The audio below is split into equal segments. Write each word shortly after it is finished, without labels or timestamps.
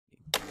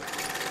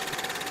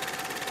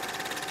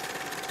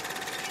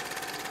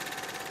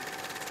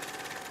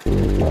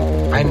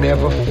I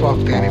never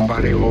fucked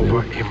anybody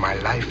over in my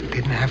life.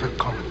 Didn't have it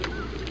coming to me.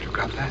 You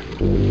got that?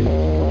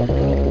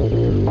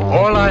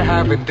 All I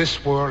have in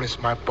this world is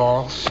my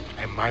balls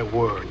and my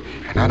word.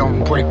 And I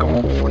don't break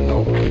them for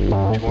no one.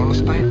 You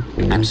understand?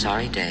 I'm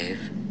sorry,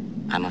 Dave.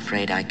 I'm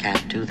afraid I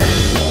can't do that.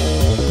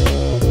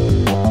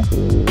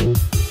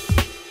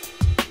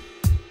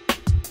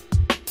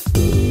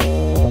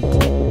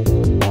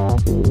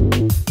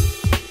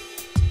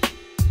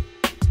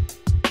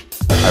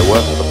 I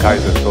work for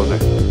Kaiser Soze.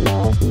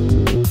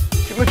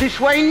 Tu me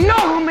déçois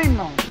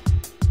énormément.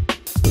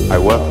 I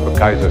work for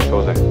Kaiser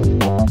Soze.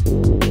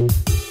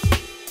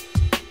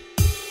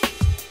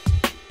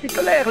 Je suis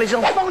colère, les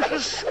enfants, je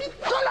suis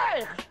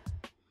colère.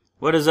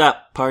 What is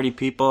up, party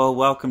people?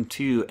 Welcome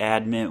to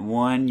Admit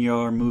One,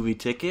 your movie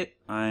ticket.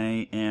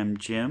 I am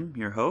Jim,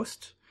 your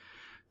host.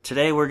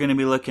 Today we're going to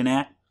be looking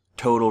at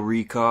Total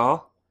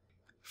Recall.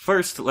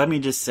 First, let me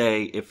just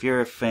say, if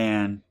you're a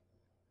fan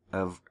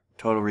of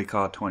Total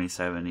Recall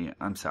 2070,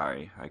 I'm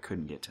sorry, I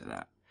couldn't get to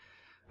that.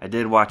 I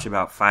did watch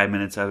about 5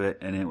 minutes of it,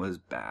 and it was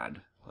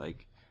bad.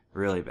 Like,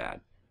 really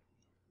bad.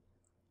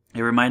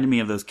 It reminded me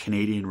of those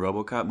Canadian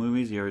RoboCop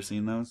movies. You ever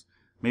seen those?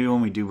 Maybe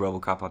when we do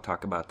RoboCop, I'll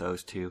talk about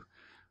those too.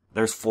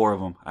 There's 4 of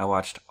them. I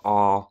watched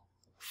all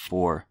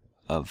 4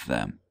 of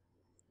them.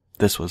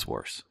 This was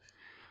worse.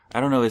 I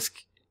don't know, is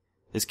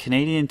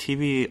Canadian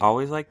TV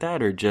always like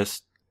that, or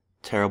just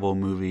terrible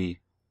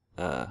movie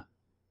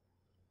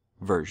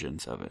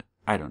versions of it?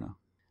 I don't know.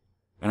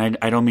 And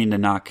I don't mean to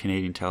knock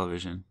Canadian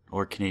television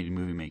or Canadian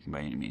movie making by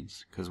any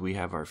means, because we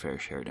have our fair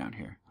share down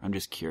here. I'm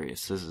just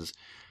curious.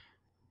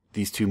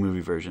 These 2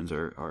 movie versions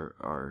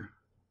are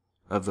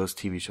of those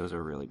TV shows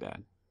are really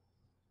bad.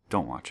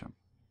 Don't watch them.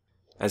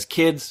 As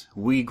kids,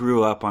 we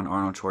grew up on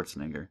Arnold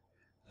Schwarzenegger.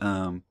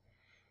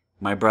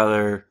 My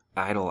brother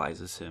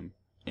idolizes him,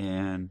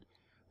 and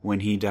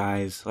when he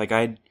dies, like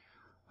I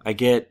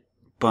get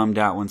bummed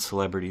out when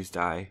celebrities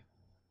die.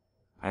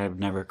 I have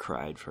never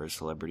cried for a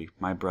celebrity.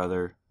 My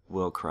brother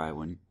will cry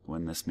when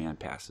this man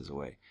passes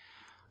away.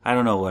 I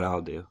don't know what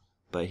I'll do,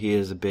 but he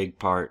is a big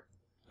part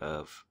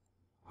of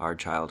our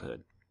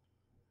childhood.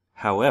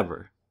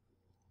 However,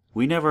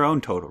 we never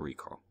owned Total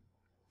Recall.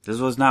 This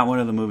was not one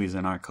of the movies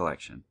in our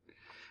collection.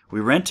 We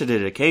rented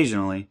it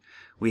occasionally.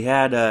 We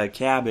had a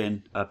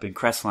cabin up in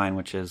Crestline,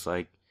 which is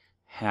like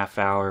half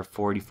hour,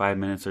 45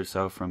 minutes or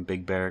so from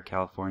Big Bear,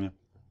 California.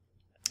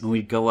 And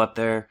we'd go up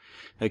there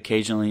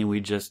occasionally.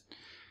 We'd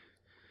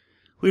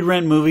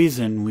rent movies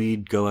and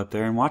we'd go up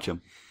there and watch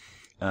them.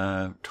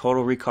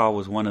 Total Recall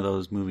was one of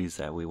those movies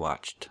that we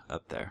watched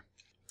up there.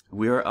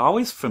 We were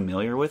always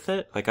familiar with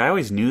it. Like, I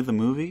always knew the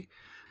movie.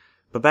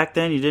 But back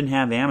then you didn't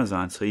have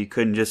Amazon, so you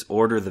couldn't just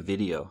order the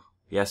video.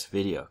 Yes,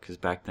 video, because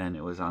back then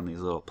it was on these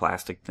little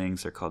plastic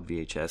things. They're called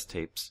VHS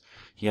tapes.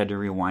 You had to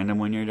rewind them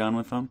when you're done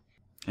with them.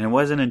 And it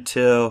wasn't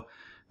until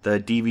the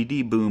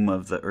DVD boom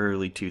of the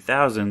early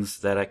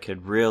 2000s that I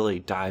could really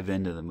dive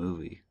into the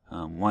movie.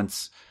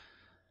 Once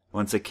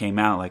it came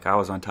out, like, I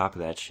was on top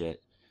of that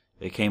shit.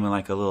 It came in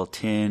like a little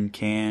tin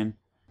can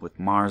with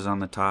Mars on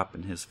the top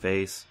and his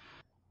face.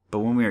 But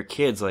when we were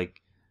kids,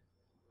 like,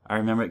 I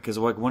remember it because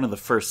one of the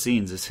first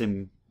scenes is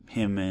him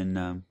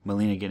and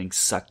Melina getting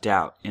sucked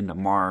out into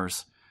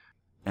Mars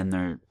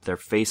and their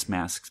face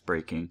masks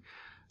breaking.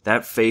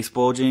 That face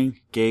bulging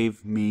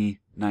gave me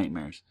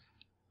nightmares.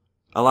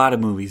 A lot of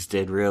movies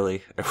did,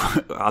 really.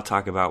 I'll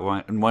talk about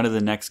one. In one of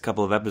the next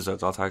couple of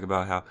episodes, I'll talk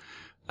about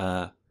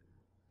how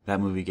that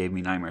movie gave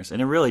me nightmares.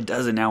 And it really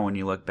doesn't now when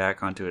you look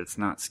back onto it. It's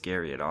not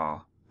scary at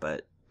all.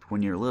 But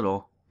when you're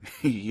little,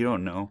 you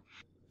don't know.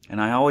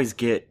 And I always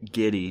get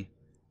giddy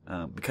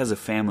because of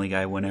Family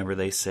Guy whenever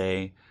they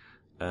say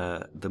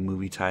the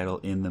movie title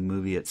in the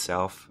movie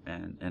itself.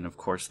 And of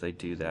course they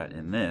do that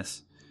in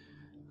this.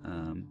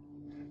 And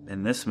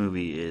this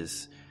movie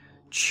is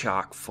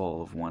chock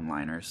full of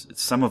one-liners.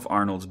 It's some of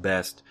Arnold's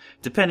best.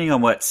 Depending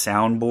on what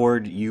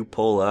soundboard you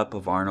pull up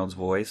of Arnold's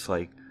voice,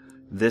 like,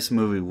 this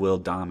movie will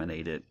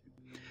dominate it.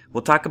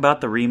 We'll talk about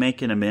the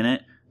remake in a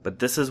minute, but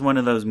this is one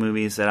of those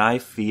movies that I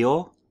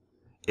feel,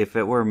 if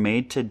it were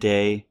made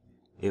today,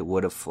 it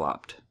would have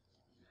flopped.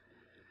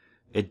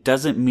 It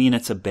doesn't mean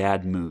it's a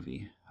bad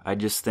movie. I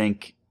just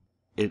think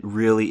it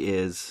really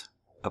is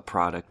a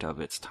product of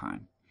its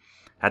time.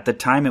 At the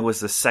time, it was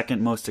the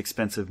second most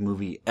expensive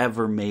movie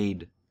ever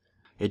made.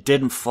 It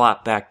didn't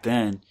flop back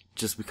then,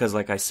 just because,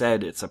 like I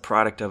said, it's a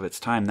product of its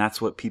time. That's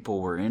what people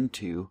were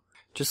into.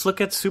 Just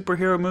look at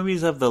superhero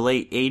movies of the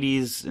late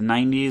 80s and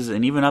 90s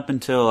and even up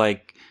until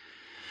like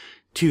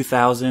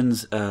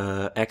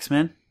 2000s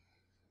X-Men.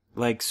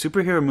 Like,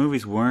 superhero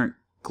movies weren't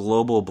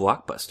global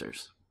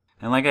blockbusters.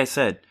 And like I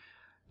said,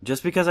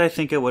 just because I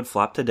think it would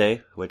flop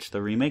today, which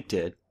the remake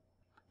did,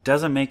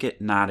 doesn't make it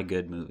not a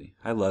good movie.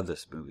 I love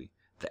this movie.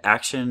 The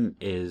action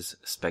is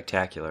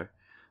spectacular.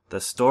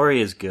 The story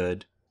is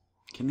good.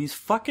 Can these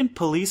fucking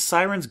police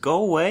sirens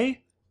go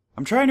away?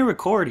 I'm trying to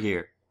record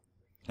here.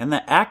 And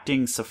the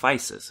acting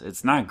suffices.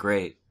 It's not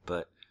great,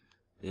 but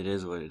it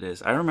is what it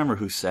is. I don't remember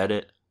who said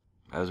it.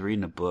 I was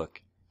reading a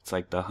book. It's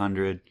like the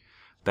 100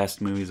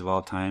 best movies of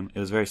all time. It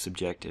was very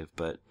subjective,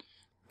 but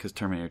because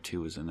Terminator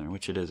 2 was in there,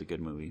 which it is a good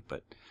movie,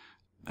 but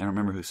I don't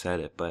remember who said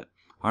it, but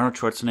Arnold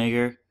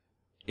Schwarzenegger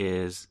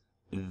is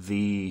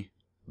the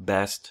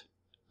best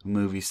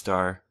movie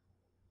star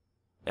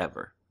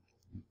ever.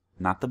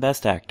 Not the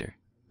best actor,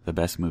 the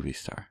best movie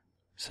star.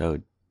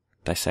 So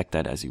dissect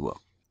that as you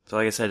will. So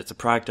like I said, it's a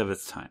product of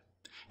its time.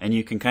 And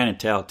you can kind of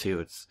tell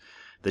too,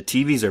 the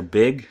TVs are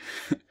big,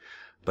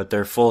 but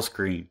they're full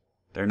screen.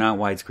 They're not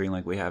widescreen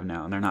like we have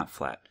now, and they're not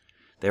flat.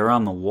 They were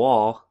on the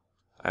wall.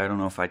 I don't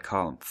know if I'd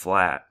call them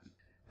flat.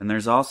 And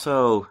there's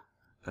also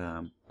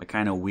a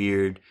kind of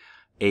weird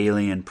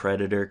Alien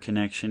Predator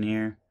connection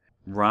here.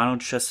 Ronald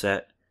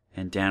Shusett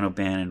and Dan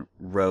O'Bannon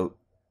wrote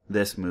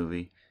this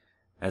movie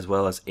as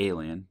well as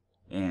Alien.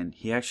 And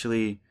he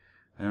actually,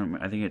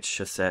 I think it's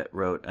Shusett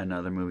wrote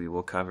another movie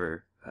we'll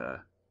cover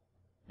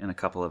in a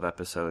couple of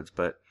episodes.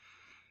 But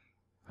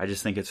I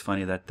just think it's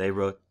funny that they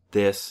wrote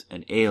this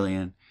and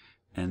Alien,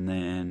 and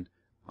then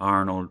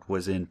Arnold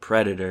was in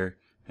Predator.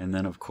 And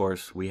then, of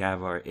course, we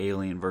have our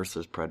Alien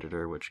versus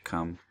Predator, which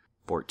come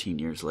 14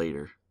 years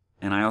later.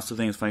 And I also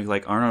think it's funny,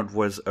 like, Arnold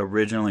was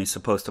originally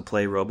supposed to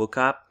play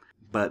RoboCop,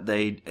 but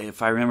they,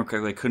 if I remember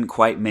correctly, couldn't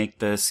quite make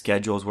the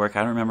schedules work. I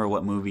don't remember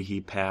what movie he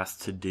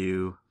passed that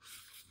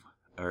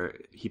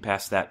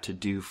to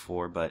do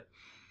for, but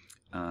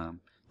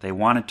they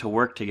wanted to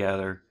work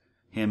together,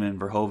 him and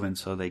Verhoeven,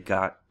 so they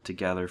got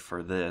together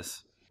for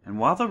this. And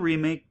while the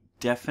remake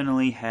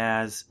definitely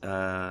has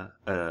a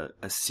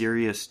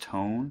serious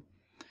tone,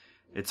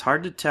 it's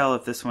hard to tell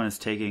if this one is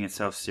taking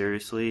itself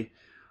seriously,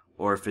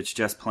 or if it's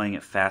just playing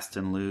it fast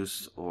and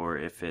loose, or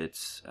if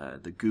it's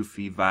the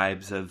goofy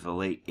vibes of the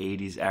late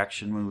 80s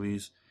action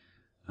movies.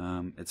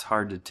 It's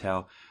hard to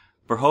tell.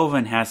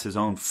 Verhoeven has his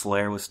own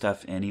flair with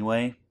stuff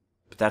anyway,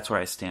 but that's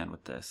where I stand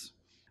with this.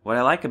 What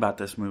I like about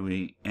this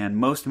movie, and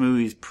most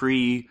movies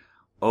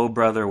pre-Oh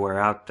Brother, Where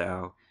Art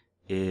Thou,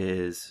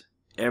 is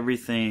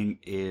everything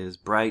is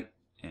bright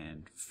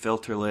and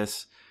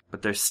filterless,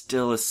 but there's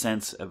still a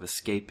sense of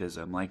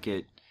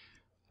escapism.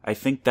 I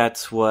think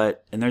that's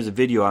what, and there's a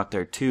video out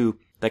there too,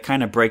 that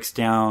kind of breaks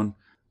down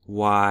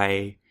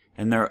why,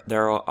 and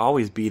there'll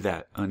always be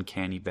that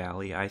uncanny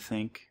valley, I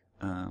think,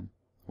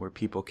 where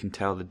people can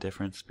tell the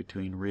difference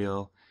between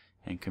real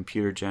and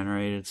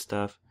computer-generated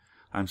stuff.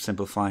 I'm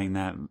simplifying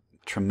that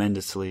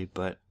tremendously,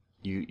 but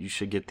you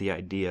should get the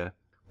idea.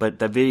 But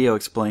that video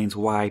explains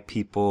why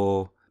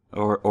people,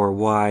 or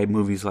why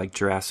movies like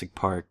Jurassic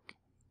Park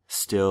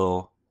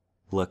still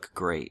look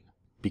great.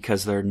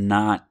 Because they're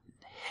not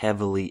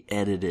heavily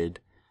edited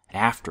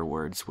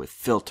afterwards with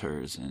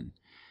filters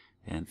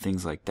and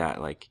things like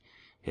that. Like,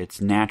 it's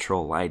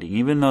natural lighting.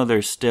 Even though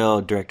they're still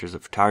directors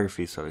of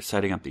photography, so they're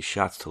setting up these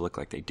shots to look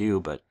like they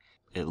do, but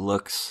it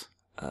looks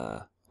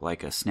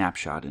like a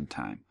snapshot in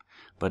time.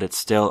 But it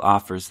still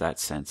offers that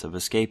sense of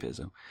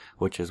escapism,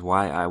 which is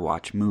why I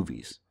watch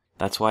movies.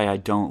 That's why I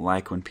don't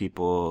like when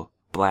people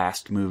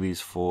blast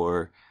movies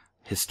for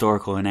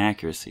historical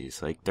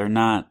inaccuracies. Like, they're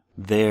not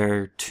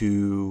there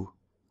to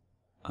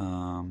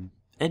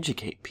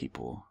educate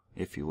people,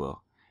 if you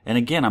will. And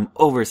again, I'm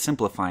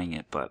oversimplifying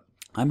it, but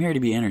I'm here to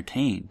be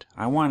entertained.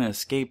 I want to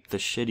escape the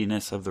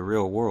shittiness of the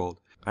real world.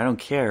 I don't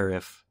care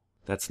if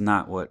that's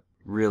not what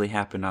really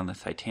happened on the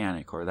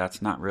Titanic, or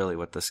that's not really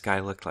what the sky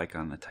looked like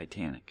on the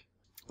Titanic.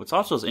 What's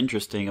also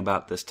interesting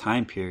about this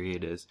time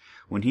period is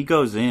when he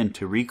goes in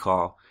to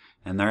recall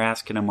and they're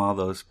asking him all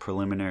those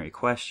preliminary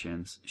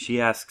questions, she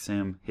asks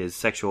him his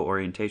sexual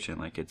orientation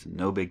like it's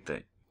no big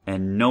thing.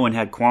 And no one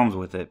had qualms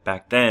with it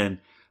back then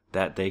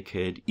that they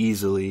could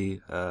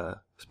easily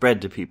spread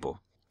to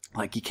people.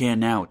 Like you can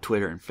now with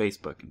Twitter and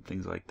Facebook and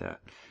things like that.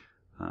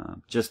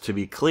 Just to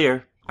be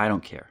clear, I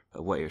don't care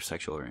what your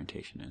sexual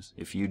orientation is.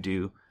 If you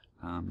do,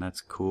 that's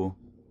cool.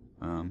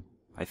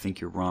 I think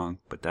you're wrong,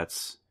 but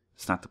it's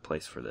not the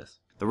place for this.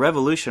 The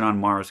revolution on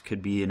Mars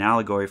could be an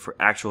allegory for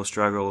actual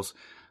struggles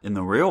in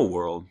the real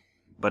world,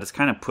 but it's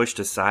kind of pushed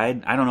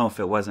aside. I don't know if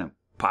it wasn't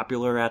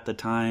popular at the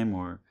time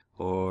or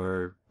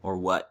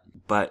what,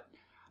 but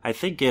I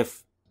think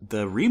if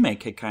the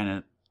remake had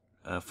kind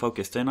of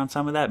focused in on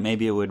some of that,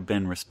 maybe it would have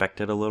been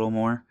respected a little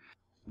more.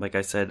 Like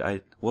I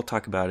said, we'll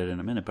talk about it in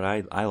a minute, but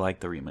I like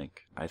the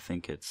remake. I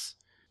think it's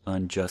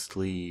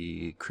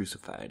unjustly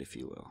crucified, if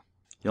you will.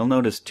 You'll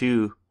notice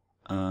too,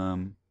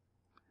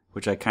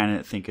 which I kind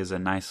of think is a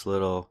nice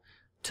little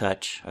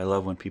touch. I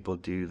love when people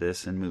do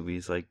this in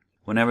movies. Like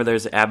whenever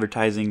there's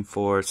advertising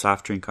for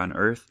soft drink on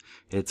Earth,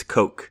 it's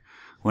Coke.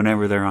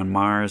 Whenever they're on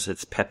Mars,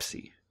 it's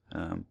Pepsi.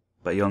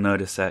 But you'll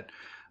notice that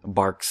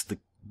Barks,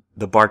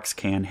 the Barks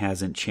can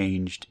hasn't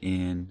changed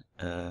in,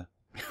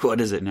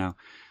 what is it now?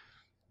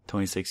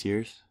 26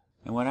 years?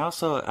 And what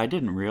also I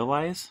didn't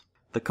realize,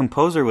 the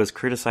composer was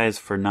criticized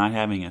for not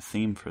having a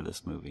theme for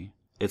this movie.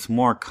 It's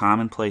more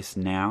commonplace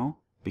now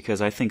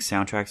because I think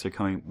soundtracks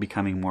are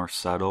becoming more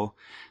subtle.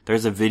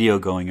 There's a video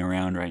going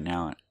around right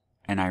now,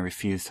 and I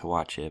refuse to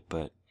watch it,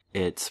 but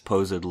it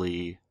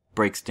supposedly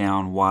breaks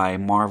down why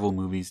Marvel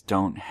movies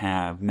don't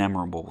have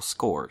memorable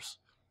scores,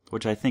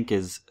 which I think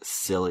is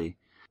silly.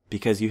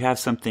 Because you have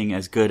something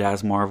as good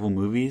as Marvel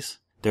movies,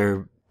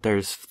 they're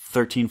there's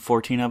 13,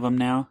 14 of them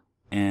now,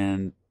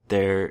 and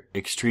they're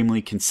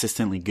extremely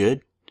consistently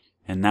good.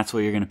 And that's what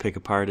you're going to pick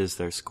apart is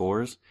their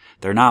scores.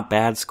 They're not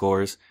bad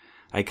scores.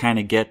 I kind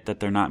of get that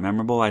they're not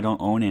memorable. I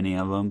don't own any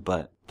of them,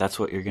 but that's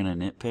what you're going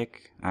to nitpick?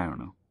 I don't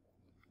know.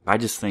 I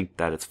just think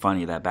that it's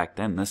funny that back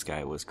then this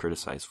guy was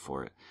criticized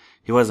for it.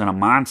 He wasn't a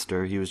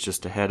monster. He was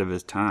just ahead of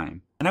his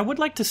time. And I would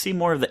like to see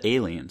more of the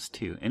aliens,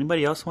 too.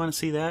 Anybody else want to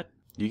see that?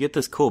 You get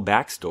this cool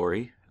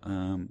backstory,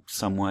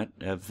 somewhat,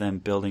 of them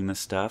building this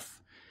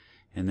stuff.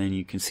 And then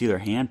you can see their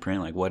handprint.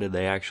 Like, what did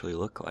they actually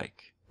look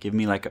like? Give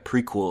me like a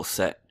prequel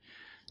set,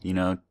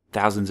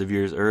 thousands of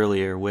years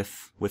earlier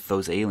with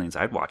those aliens.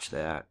 I'd watch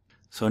that.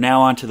 So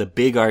now on to the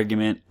big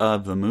argument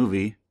of the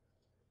movie.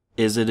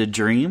 Is it a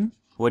dream?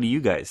 What do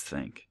you guys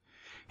think?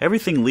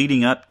 Everything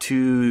leading up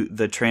to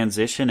the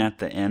transition at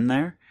the end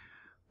there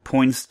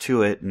points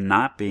to it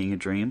not being a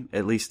dream,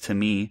 at least to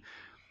me.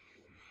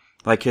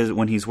 Like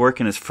when he's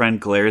working, his friend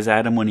glares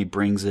at him when he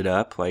brings it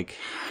up. Like,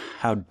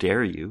 how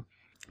dare you?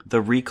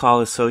 The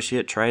recall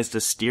associate tries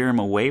to steer him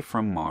away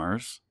from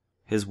Mars.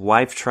 His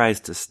wife tries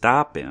to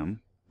stop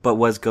him, but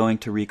was going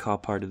to recall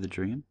part of the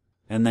dream.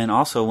 And then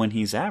also when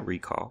he's at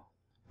recall,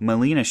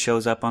 Melina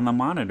shows up on the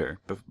monitor,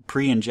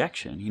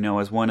 pre-injection,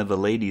 as one of the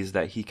ladies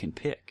that he can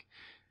pick.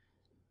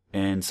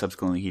 And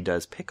subsequently he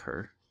does pick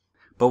her.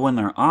 But when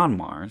they're on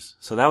Mars,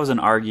 so that was an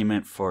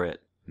argument for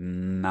it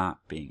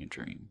not being a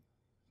dream.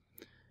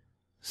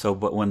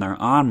 But when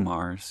they're on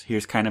Mars,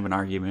 here's kind of an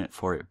argument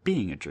for it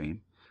being a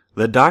dream.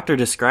 The doctor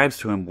describes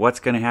to him what's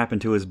going to happen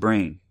to his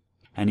brain.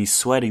 And he's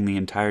sweating the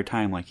entire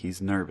time like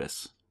he's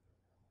nervous.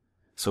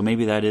 So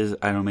maybe that is,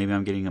 I don't know, maybe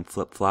I'm getting him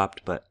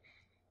flip-flopped, but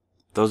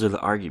those are the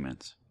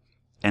arguments.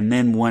 And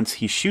then once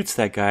he shoots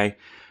that guy,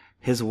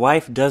 his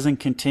wife doesn't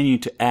continue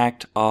to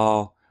act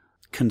all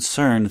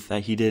concerned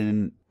that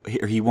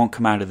he won't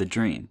come out of the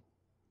dream.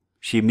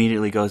 She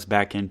immediately goes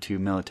back into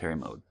military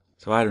mode.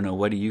 So I don't know,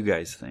 what do you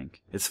guys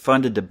think? It's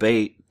fun to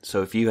debate,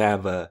 so if you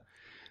have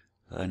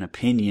an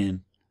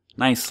opinion,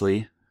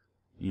 nicely,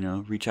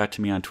 reach out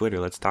to me on Twitter,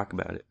 let's talk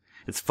about it.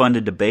 It's fun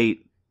to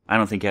debate. I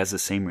don't think it has the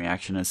same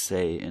reaction as,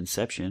 say,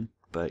 Inception,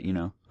 but,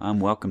 I'm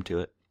welcome to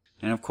it.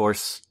 And of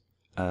course,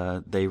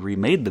 they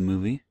remade the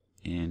movie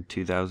in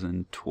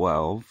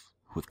 2012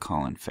 with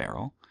Colin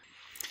Farrell.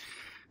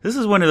 This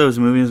is one of those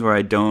movies where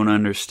I don't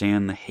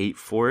understand the hate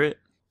for it.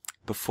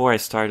 Before I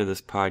started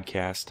this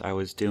podcast, I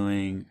was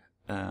doing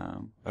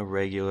a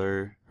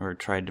regular, or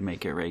tried to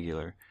make it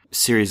regular,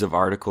 series of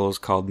articles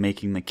called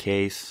Making the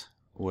Case,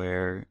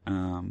 where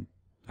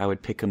I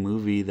would pick a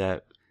movie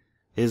that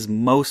is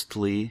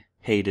mostly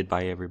hated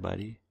by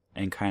everybody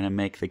and kind of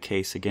make the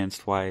case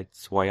against why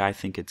I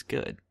think it's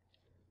good.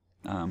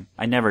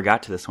 I never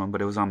got to this one,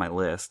 but it was on my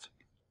list.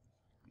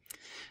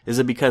 Is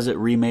it because it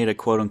remade a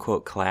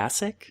quote-unquote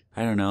classic?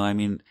 I don't know. I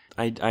mean,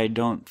 I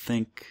don't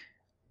think...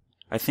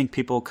 I think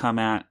people come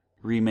at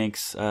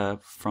remakes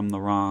from the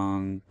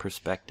wrong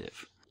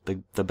perspective.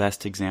 The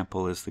best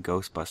example is the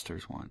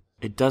Ghostbusters one.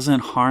 It doesn't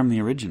harm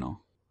the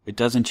original. It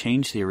doesn't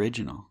change the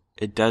original.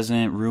 It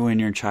doesn't ruin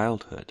your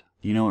childhood.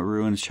 You know what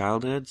ruins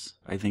childhoods?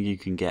 I think you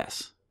can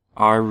guess.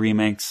 Are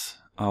remakes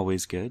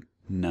always good?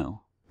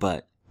 No.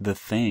 But The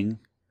Thing,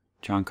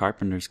 John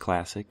Carpenter's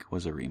classic,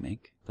 was a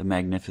remake. The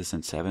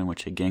Magnificent Seven,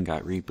 which again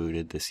got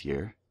rebooted this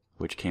year,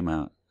 which came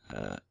out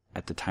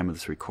at the time of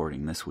this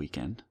recording this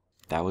weekend.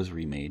 That was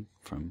remade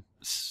from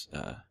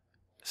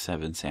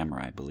Seven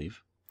Samurai, I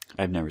believe.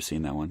 I've never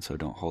seen that one, so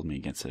don't hold me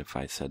against it if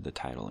I said the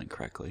title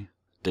incorrectly.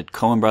 The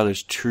Coen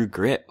Brothers' True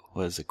Grit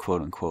was a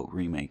quote-unquote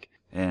remake.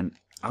 And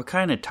I'll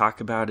kind of talk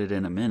about it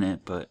in a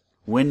minute, but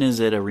when is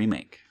it a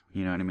remake?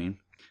 You know what I mean?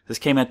 This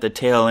came at the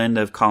tail end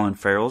of Colin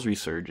Farrell's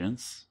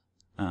resurgence,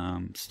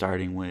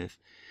 starting with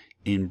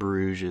In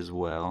Bruges as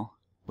well,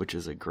 which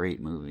is a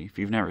great movie. If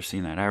you've never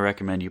seen that, I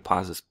recommend you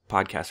pause this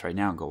podcast right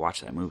now and go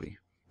watch that movie.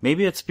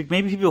 Maybe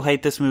people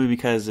hate this movie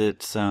because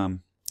it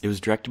was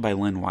directed by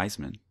Len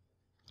Wiseman.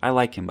 I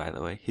like him, by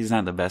the way. He's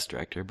not the best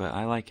director, but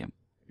I like him.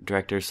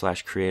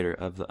 Director/creator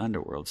of the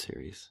Underworld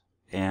series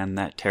and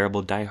that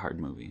terrible Die Hard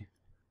movie.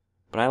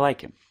 But I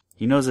like him.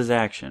 He knows his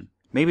action.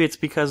 Maybe it's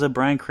because of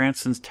Bryan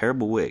Cranston's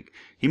terrible wig.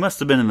 He must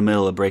have been in the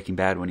middle of Breaking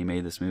Bad when he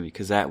made this movie,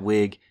 because that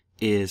wig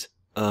is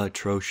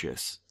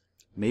atrocious.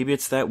 Maybe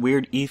it's that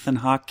weird Ethan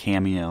Hawke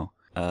cameo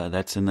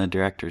that's in the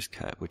director's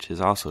cut, which is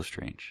also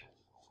strange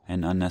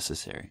and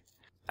unnecessary.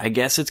 I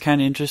guess it's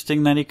kind of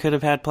interesting that he could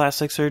have had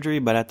plastic surgery,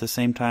 but at the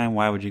same time,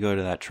 why would you go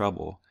to that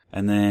trouble?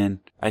 And then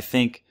I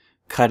think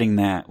cutting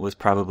that was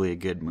probably a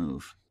good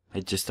move.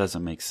 It just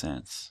doesn't make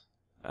sense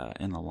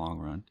in the long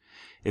run.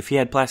 If he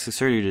had plastic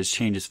surgery to just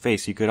change his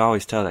face, you could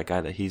always tell that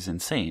guy that he's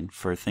insane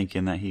for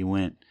thinking that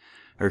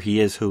he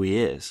is who he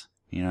is.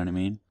 You know what I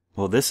mean?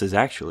 Well, this is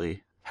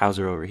actually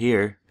Hauser over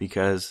here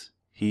because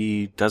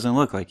he doesn't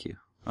look like you.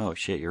 Oh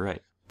shit, you're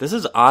right. This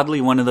is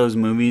oddly one of those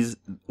movies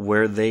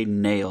where they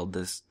nailed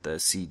the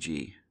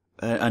CG.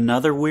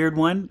 Another weird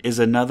one is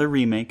another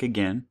remake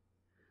again,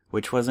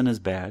 which wasn't as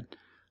bad.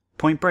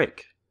 Point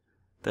Break.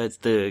 That's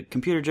the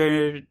computer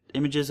generated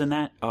images in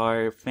that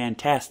are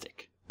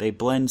fantastic. They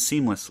blend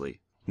seamlessly.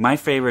 My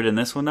favorite in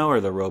this one, though, are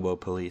the Robo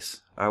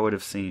Police. I'd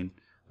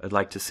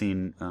like to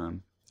seen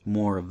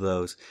more of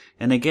those.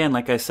 And again,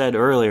 like I said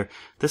earlier,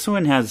 this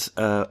one has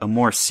a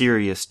more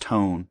serious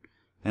tone.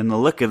 And the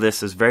look of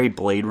this is very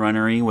Blade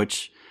Runner-y,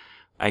 which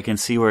I can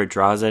see where it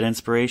draws that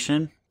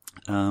inspiration.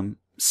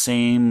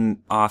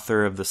 Same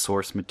author of the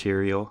source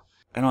material.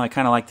 I don't know, I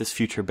kind of like this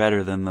future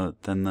better than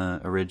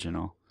the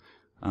original.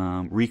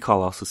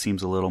 Recall also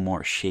seems a little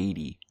more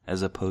shady,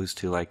 as opposed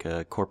to like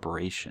a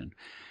corporation,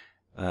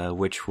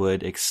 which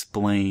would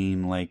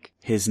explain like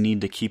his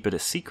need to keep it a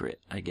secret,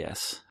 I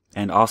guess.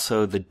 And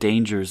also the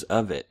dangers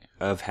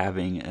of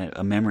having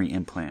a memory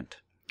implant.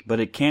 But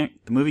the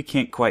movie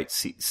can't quite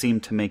seem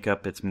to make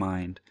up its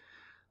mind,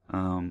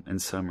 in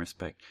some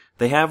respect.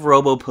 They have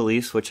Robo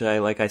Police, which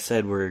like I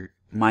said, were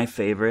my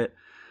favorite.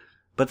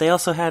 But they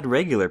also had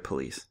regular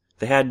police.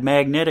 They had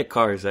magnetic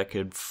cars that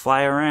could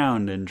fly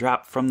around and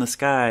drop from the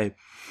sky.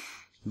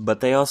 But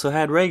they also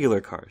had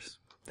regular cars.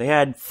 They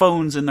had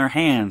phones in their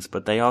hands,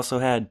 but they also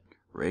had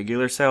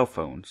regular cell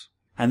phones.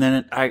 And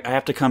then I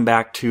have to come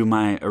back to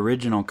my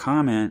original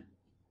comment.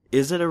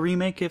 Is it a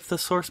remake if the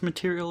source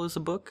material is a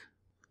book?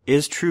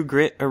 Is True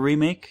Grit a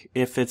remake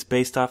if it's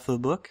based off of the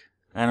book?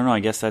 I don't know. I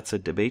guess that's a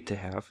debate to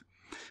have.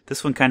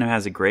 This one kind of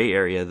has a gray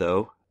area,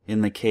 though,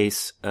 in the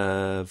case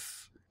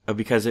of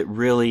because it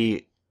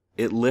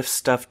lifts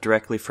stuff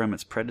directly from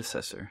its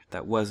predecessor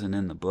that wasn't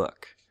in the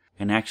book.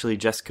 And actually,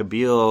 Jessica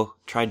Biel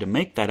tried to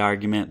make that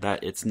argument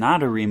that it's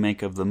not a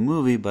remake of the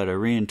movie, but a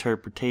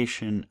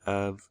reinterpretation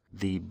of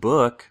the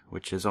book,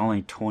 which is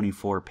only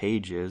 24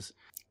 pages.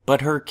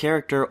 But her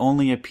character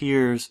only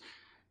appears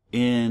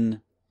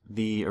in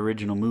the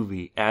original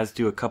movie, as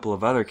do a couple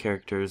of other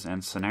characters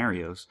and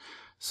scenarios.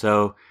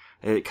 So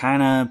it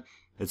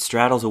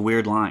straddles a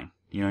weird line.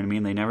 You know what I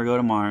mean? They never go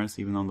to Mars,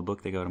 even though in the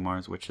book they go to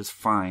Mars, which is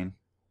fine.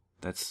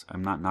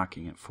 I'm not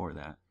knocking it for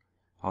that.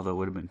 Although it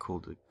would have been cool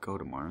to go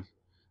to Mars.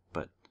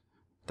 But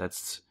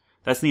that's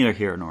neither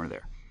here nor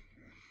there.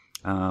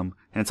 And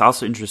it's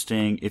also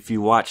interesting, if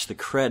you watch the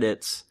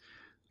credits,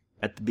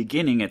 at the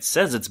beginning it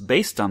says it's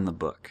based on the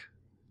book.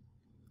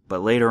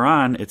 But later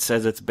on, it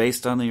says it's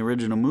based on the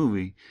original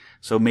movie.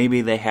 So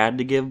maybe they had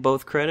to give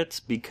both credits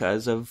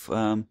because of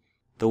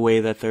the way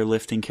that they're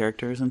lifting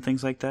characters and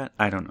things like that.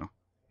 I don't know.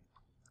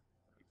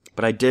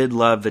 But I did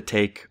love the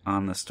take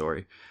on the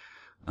story.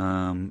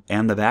 And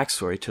the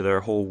backstory to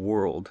their whole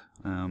world.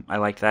 I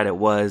liked that it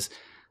was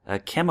a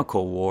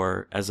chemical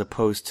war as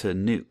opposed to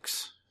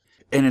nukes.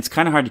 And it's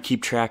kind of hard to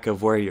keep track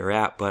of where you're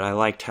at, but I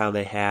liked how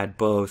they had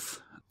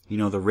both,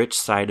 the rich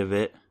side of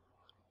it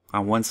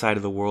on one side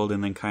of the world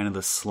and then kind of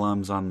the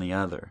slums on the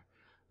other.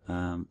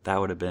 That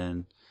would have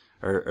been,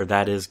 or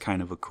that is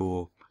kind of a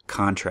cool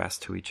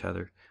contrast to each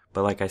other.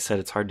 But like I said,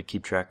 it's hard to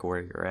keep track of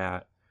where you're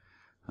at.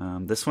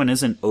 This one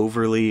isn't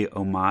overly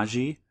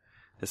homage-y.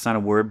 It's not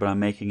a word, but I'm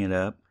making it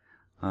up.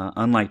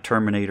 Unlike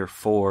Terminator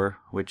 4,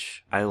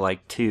 which I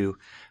like too,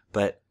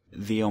 but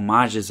the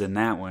homages in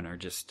that one are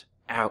just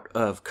out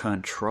of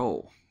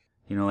control.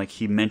 Like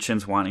he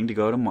mentions wanting to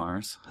go to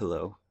Mars.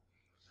 Hello.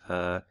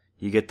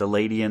 You get the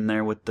lady in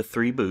there with the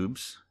 3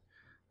 boobs.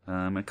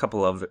 A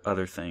couple of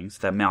other things.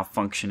 That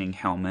malfunctioning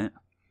helmet.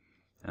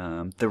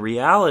 The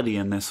reality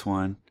in this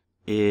one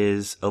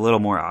is a little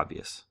more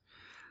obvious.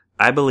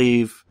 I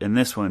believe in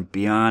this one,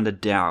 beyond a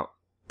doubt,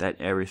 that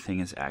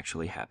everything is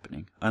actually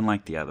happening,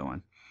 unlike the other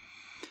one.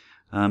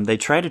 They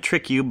try to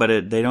trick you,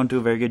 but they don't do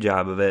a very good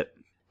job of it.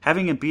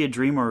 Having it be a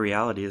dream or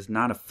reality is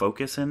not a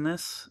focus in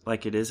this,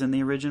 like it is in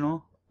the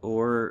original,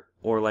 or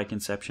like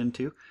Inception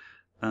too.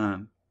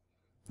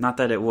 Not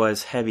that it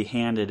was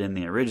heavy-handed in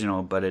the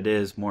original, but it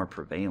is more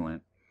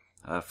prevalent,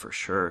 for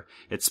sure.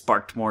 It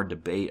sparked more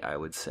debate, I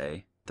would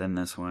say, than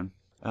this one.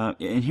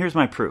 And here's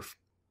my proof.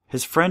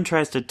 His friend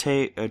tries to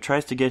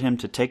get him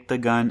to take the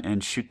gun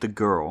and shoot the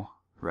girl,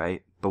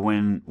 right? But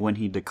when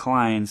he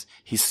declines,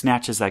 he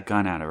snatches that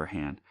gun out of her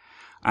hand.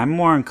 I'm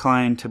more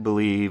inclined to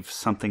believe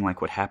something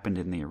like what happened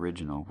in the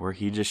original, where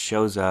he just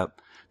shows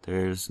up,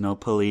 there's no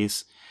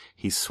police,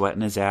 he's sweating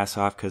his ass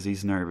off because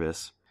he's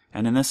nervous.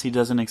 And in this, he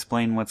doesn't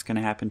explain what's going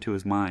to happen to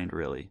his mind,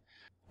 really.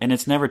 And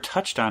it's never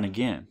touched on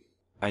again.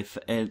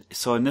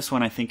 So in this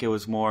one, I think it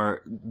was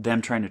more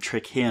them trying to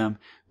trick him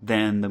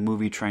than the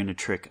movie trying to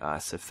trick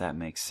us, if that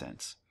makes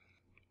sense.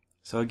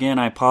 So again,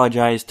 I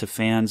apologize to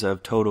fans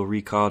of Total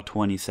Recall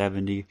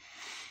 2070.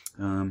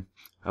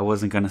 I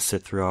wasn't going to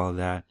sit through all of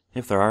that.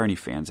 If there are any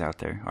fans out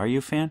there, are you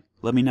a fan?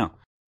 Let me know.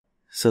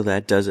 So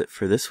that does it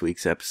for this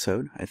week's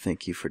episode. I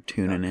thank you for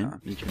tuning in.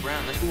 Mr.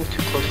 Brown, that's a little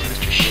too close to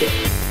Mr. Shit.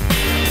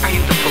 Are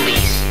you the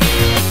police?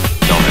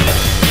 No, man.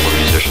 We're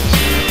musicians.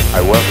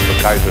 I work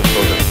for Kaiser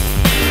Soze.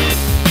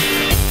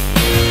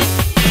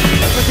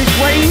 But this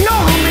way, no,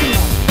 homie!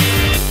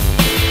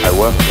 I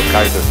work for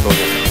Kaiser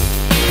Soze.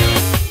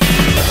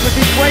 But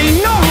this way,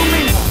 no, homie!